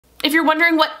if you're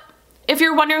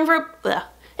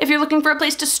looking for a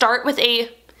place to start with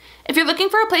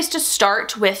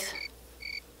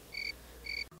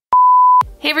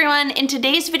Hey everyone, in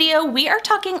today's video we are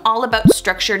talking all about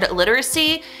structured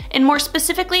literacy, and more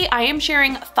specifically I am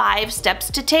sharing 5 steps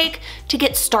to take to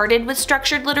get started with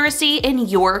structured literacy in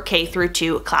your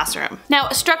K-2 classroom. Now,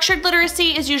 structured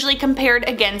literacy is usually compared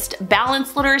against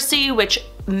balanced literacy, which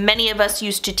many of us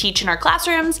used to teach in our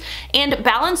classrooms, and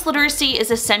balanced literacy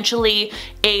is essentially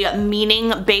a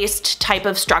meaning-based type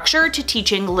of structure to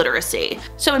teaching literacy.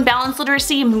 So in balanced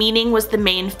literacy, meaning was the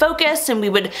main focus, and we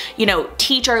would,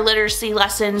 teach our literacy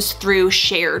lessons through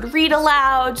shared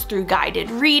read-alouds, through guided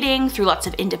reading, through lots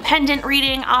of independent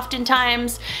reading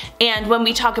oftentimes. And when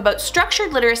we talk about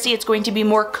structured literacy, it's going to be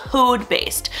more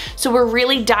code-based. So we're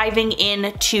really diving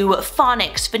into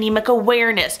phonics, phonemic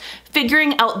awareness,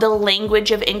 figuring out the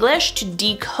language of English to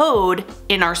decode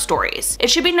in our stories. It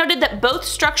should be noted that both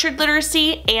structured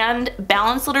literacy and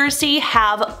balanced literacy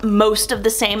have most of the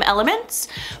same elements,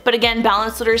 but again,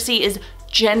 balanced literacy is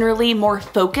generally more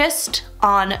focused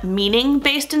on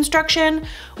meaning-based instruction,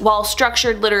 while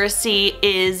structured literacy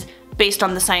is based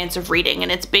on the science of reading,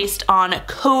 and it's based on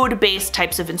code-based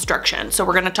types of instruction. So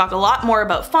we're going to talk a lot more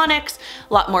about phonics,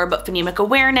 a lot more about phonemic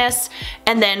awareness,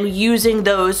 and then using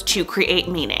those to create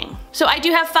meaning. So I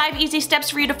do have 5 easy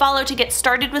steps for you to follow to get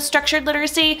started with structured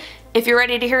literacy. If you're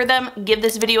ready to hear them, give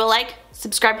this video a like,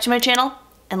 subscribe to my channel,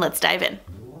 and let's dive in.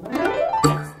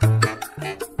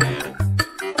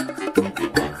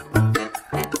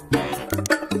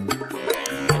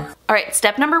 Alright,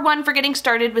 step number 1 for getting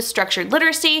started with structured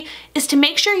literacy is to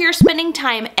make sure you're spending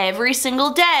time every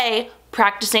single day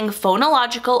practicing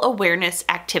phonological awareness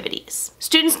activities.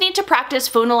 Students need to practice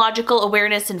phonological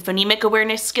awareness and phonemic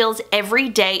awareness skills every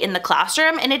day in the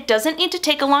classroom, and it doesn't need to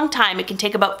take a long time. It can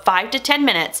take about 5 to 10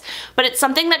 minutes, but it's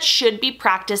something that should be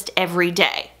practiced every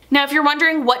day. Now, if you're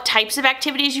wondering what types of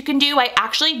activities you can do, I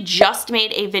actually just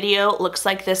made a video, looks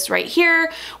like this right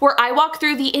here, where I walk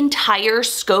through the entire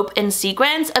scope and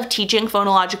sequence of teaching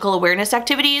phonological awareness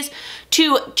activities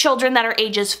to children that are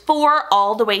ages 4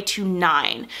 all the way to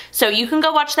 9. So you can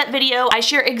go watch that video. I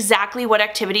share exactly what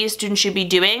activities students should be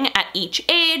doing at each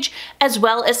age, as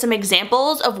well as some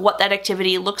examples of what that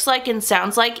activity looks like and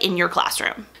sounds like in your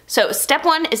classroom. So step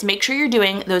 1 is make sure you're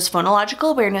doing those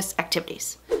phonological awareness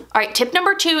activities. Alright, tip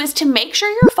number 2 is to make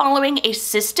sure you're following a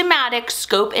systematic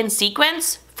scope and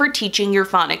sequence for teaching your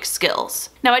phonics skills.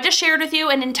 Now, I just shared with you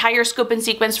an entire scope and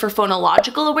sequence for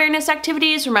phonological awareness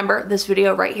activities. Remember, this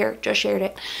video right here, just shared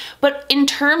it. But in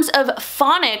terms of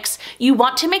phonics, you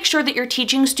want to make sure that you're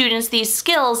teaching students these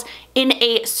skills in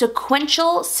a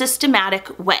sequential,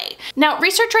 systematic way. Now,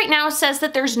 research right now says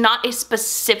that there's not a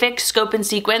specific scope and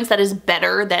sequence that is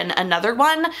better than another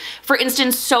one. For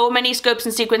instance, so many scopes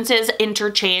and sequences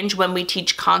interchange when we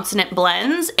teach consonant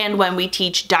blends and when we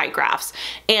teach digraphs.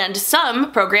 And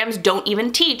some programs don't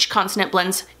even teach consonant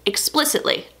blends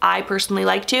explicitly. I personally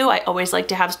like to. I always like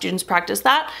to have students practice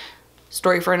that.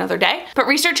 Story for another day. But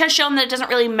research has shown that it doesn't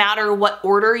really matter what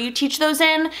order you teach those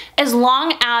in, as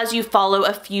long as you follow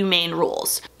a few main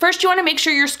rules. First, you want to make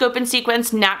sure your scope and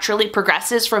sequence naturally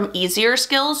progresses from easier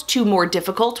skills to more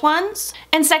difficult ones.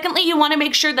 And secondly, you want to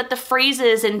make sure that the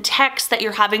phrases and text that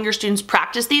you're having your students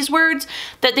practice these words,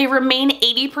 that they remain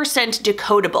 80%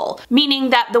 decodable, meaning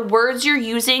that the words you're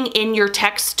using in your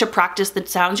text to practice the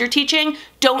sounds you're teaching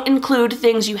don't include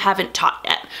things you haven't taught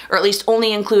yet, or at least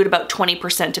only include about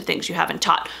 20% of things you haven't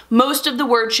taught. Most of the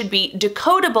words should be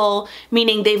decodable,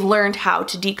 meaning they've learned how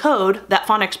to decode that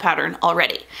phonics pattern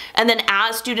already. And then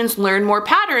as students learn more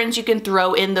patterns, you can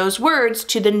throw in those words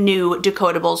to the new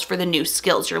decodables for the new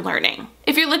skills you're learning.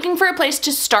 If you're looking for a place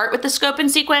to start with the scope and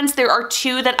sequence, there are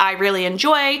 2 that I really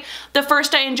enjoy. The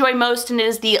first I enjoy most, and it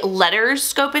is the letters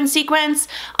scope and sequence.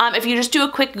 If you just do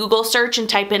a quick Google search and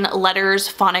type in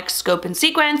letters, phonics, scope and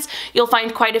sequence, you'll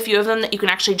find quite a few of them that you can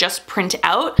actually just print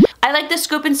out. I like this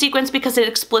scope and sequence because it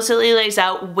explicitly lays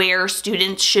out where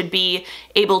students should be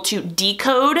able to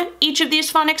decode each of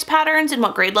these phonics patterns and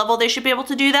what grade level they should be able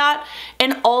to do that,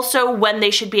 and also when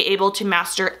they should be able to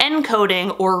master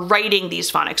encoding or writing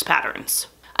these phonics patterns.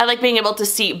 I like being able to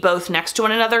see both next to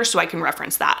one another so I can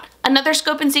reference that. Another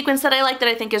scope and sequence that I like that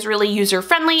I think is really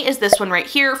user-friendly is this one right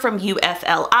here from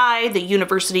UFLI, the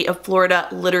University of Florida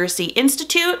Literacy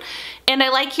Institute. And I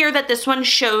like here that this one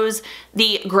shows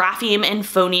the grapheme and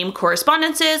phoneme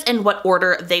correspondences and what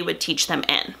order they would teach them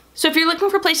in. So if you're looking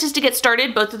for places to get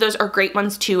started, both of those are great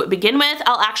ones to begin with.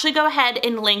 I'll actually go ahead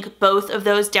and link both of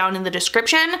those down in the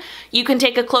description. You can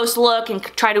take a close look and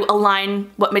try to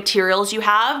align what materials you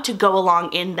have to go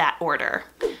along in that order.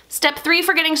 Step 3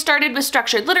 for getting started with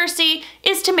structured literacy literacy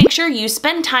is to make sure you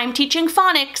spend time teaching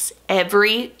phonics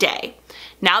every day.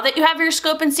 Now that you have your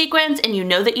scope and sequence and you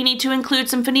know that you need to include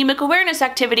some phonemic awareness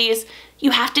activities,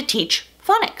 you have to teach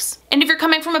phonics. And if you're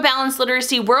coming from a balanced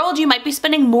literacy world, you might be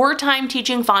spending more time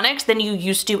teaching phonics than you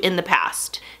used to in the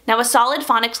past. Now, a solid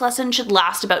phonics lesson should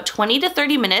last about 20 to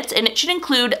 30 minutes, and it should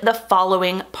include the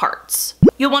following parts.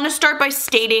 You'll want to start by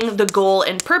stating the goal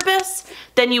and purpose.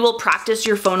 Then you will practice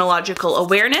your phonological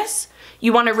awareness.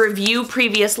 You want to review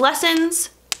previous lessons,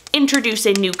 introduce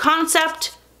a new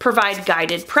concept, provide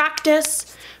guided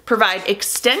practice, provide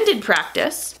extended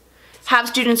practice, have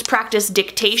students practice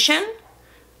dictation.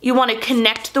 You want to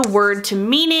connect the word to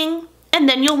meaning, and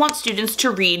then you'll want students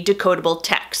to read decodable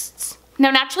texts. Now,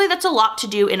 naturally, that's a lot to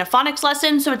do in a phonics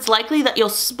lesson, so it's likely that you'll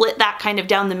split that kind of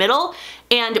down the middle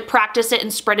and practice it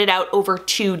and spread it out over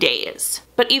 2 days.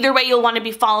 But either way, you'll want to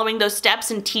be following those steps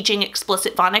and teaching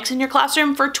explicit phonics in your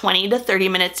classroom for 20 to 30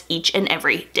 minutes each and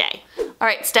every day. All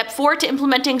right, step 4 to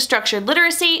implementing structured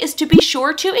literacy is to be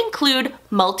sure to include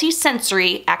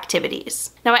multisensory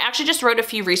activities. Now, I actually just wrote a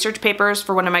few research papers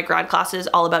for one of my grad classes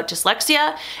all about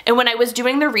dyslexia, and when I was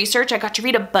doing the research, I got to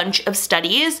read a bunch of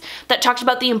studies that talked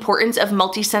about the importance of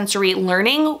multisensory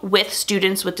learning with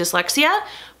students with dyslexia.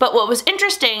 But what was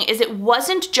interesting is it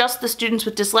wasn't just the students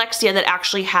with dyslexia that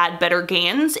actually had better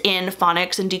gains in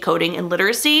phonics and decoding and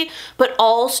literacy, but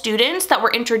all students that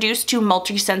were introduced to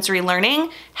multisensory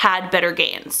learning had better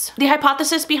gains. The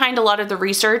hypothesis behind a lot of the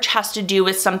research has to do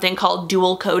with something called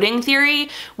dual coding theory,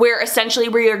 where essentially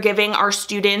we are giving our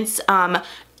students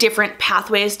different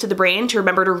pathways to the brain to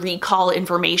remember to recall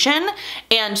information,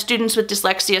 and students with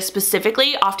dyslexia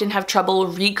specifically often have trouble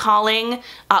recalling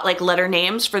like letter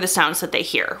names for the sounds that they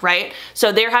hear, right?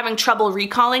 So they're having trouble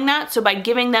recalling that, so by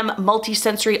giving them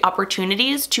multisensory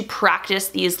opportunities to practice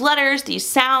these letters, these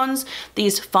sounds,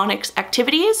 these phonics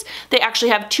activities, they actually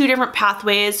have 2 different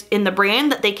pathways in the brain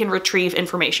that they can retrieve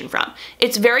information from.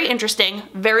 It's very interesting,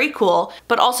 very cool,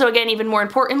 but also, again, even more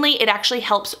importantly, it actually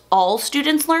helps all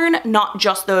students learn, not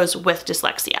just those with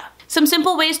dyslexia. Some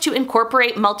simple ways to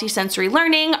incorporate multisensory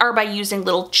learning are by using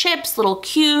little chips, little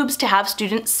cubes to have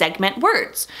students segment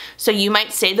words. So you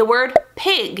might say the word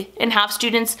pig and have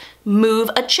students move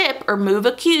a chip or move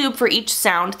a cube for each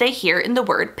sound they hear in the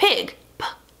word pig.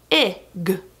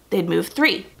 P-I-G. They'd move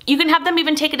 3. You can have them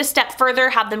even take it a step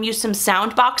further, have them use some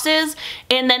sound boxes,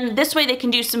 and then this way they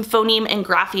can do some phoneme and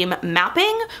grapheme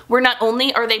mapping, where not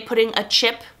only are they putting a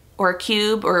chip or a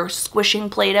cube or squishing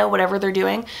Play-Doh, whatever they're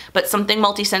doing, but something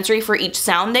multisensory for each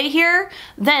sound they hear,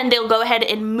 then they'll go ahead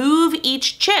and move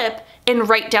each chip and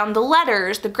write down the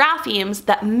letters, the graphemes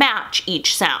that match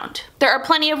each sound. There are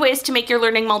plenty of ways to make your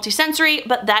learning multisensory,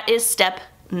 but that is step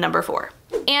number 4.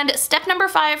 And step number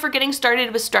 5 for getting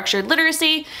started with structured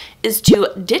literacy is to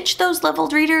ditch those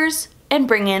leveled readers and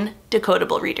bring in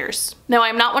decodable readers. Now,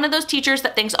 I'm not one of those teachers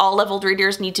that thinks all leveled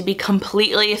readers need to be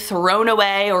completely thrown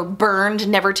away or burned,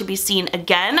 never to be seen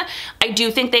again. I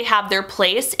do think they have their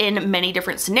place in many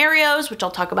different scenarios, which I'll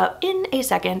talk about in a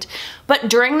second. But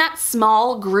during that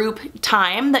small group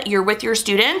time that you're with your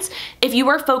students, if you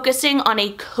are focusing on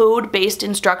a code-based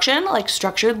instruction like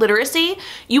structured literacy,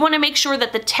 you want to make sure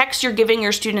that the text you're giving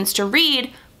your students to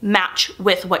read match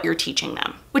with what you're teaching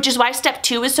them. Which is why step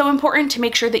 2 is so important, to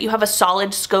make sure that you have a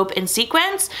solid scope and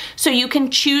sequence so you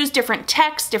can choose different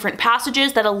texts, different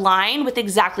passages that align with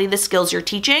exactly the skills you're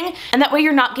teaching, and that way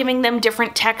you're not giving them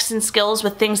different texts and skills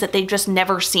with things that they've just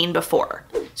never seen before.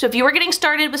 So if you are getting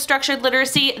started with structured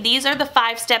literacy, these are the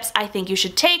 5 steps I think you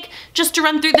should take. Just to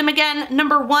run through them again,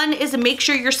 number 1 is to make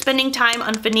sure you're spending time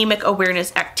on phonemic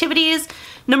awareness activities.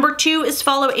 Number 2 is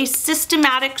follow a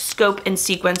systematic scope and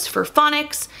sequence for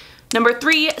phonics. Number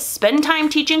 3, spend time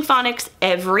teaching phonics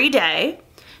every day.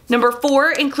 Number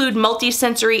 4, include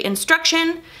multisensory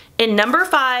instruction. And number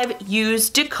 5, use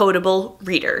decodable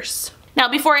readers. Now,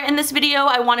 before I end this video,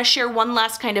 I want to share one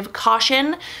last kind of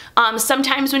caution.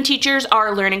 Sometimes when teachers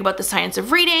are learning about the science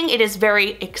of reading, it is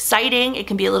very exciting, it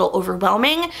can be a little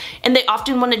overwhelming, and they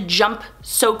often want to jump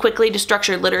so quickly to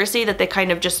structured literacy that they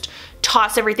kind of just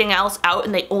toss everything else out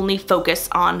and they only focus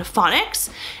on phonics.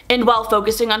 And while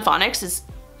focusing on phonics is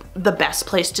the best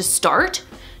place to start,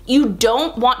 you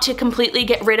don't want to completely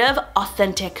get rid of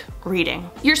authentic reading.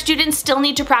 Your students still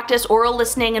need to practice oral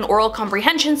listening and oral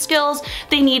comprehension skills.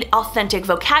 They need authentic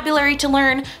vocabulary to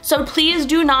learn, so please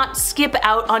do not skip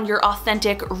out on your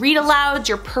authentic read-alouds,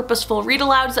 your purposeful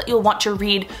read-alouds that you'll want to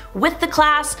read with the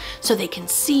class so they can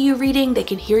see you reading, they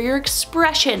can hear your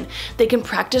expression, they can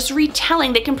practice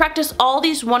retelling, they can practice all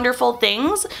these wonderful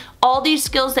things, all these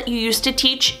skills that you used to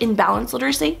teach in balanced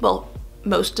literacy, well,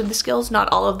 most of the skills, not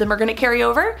all of them are gonna carry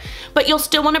over, but you'll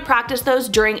still wanna practice those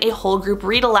during a whole group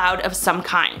read aloud of some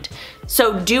kind.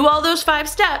 So do all those 5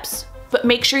 steps, but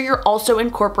make sure you're also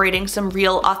incorporating some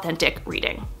real authentic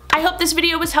reading. I hope this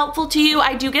video was helpful to you.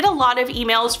 I do get a lot of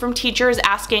emails from teachers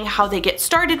asking how they get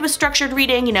started with structured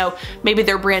reading. You know, maybe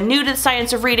they're brand new to the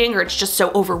science of reading, or it's just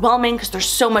so overwhelming because there's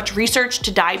so much research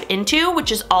to dive into,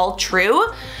 which is all true.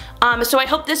 So I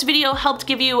hope this video helped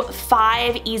give you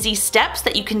 5 easy steps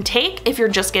that you can take if you're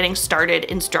just getting started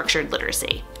in structured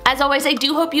literacy. As always, I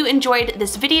do hope you enjoyed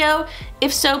this video.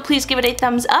 If so, please give it a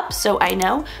thumbs up so I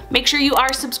know. Make sure you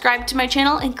are subscribed to my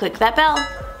channel and click that bell.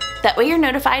 That way you're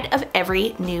notified of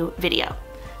every new video.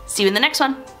 See you in the next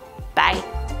one.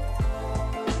 Bye.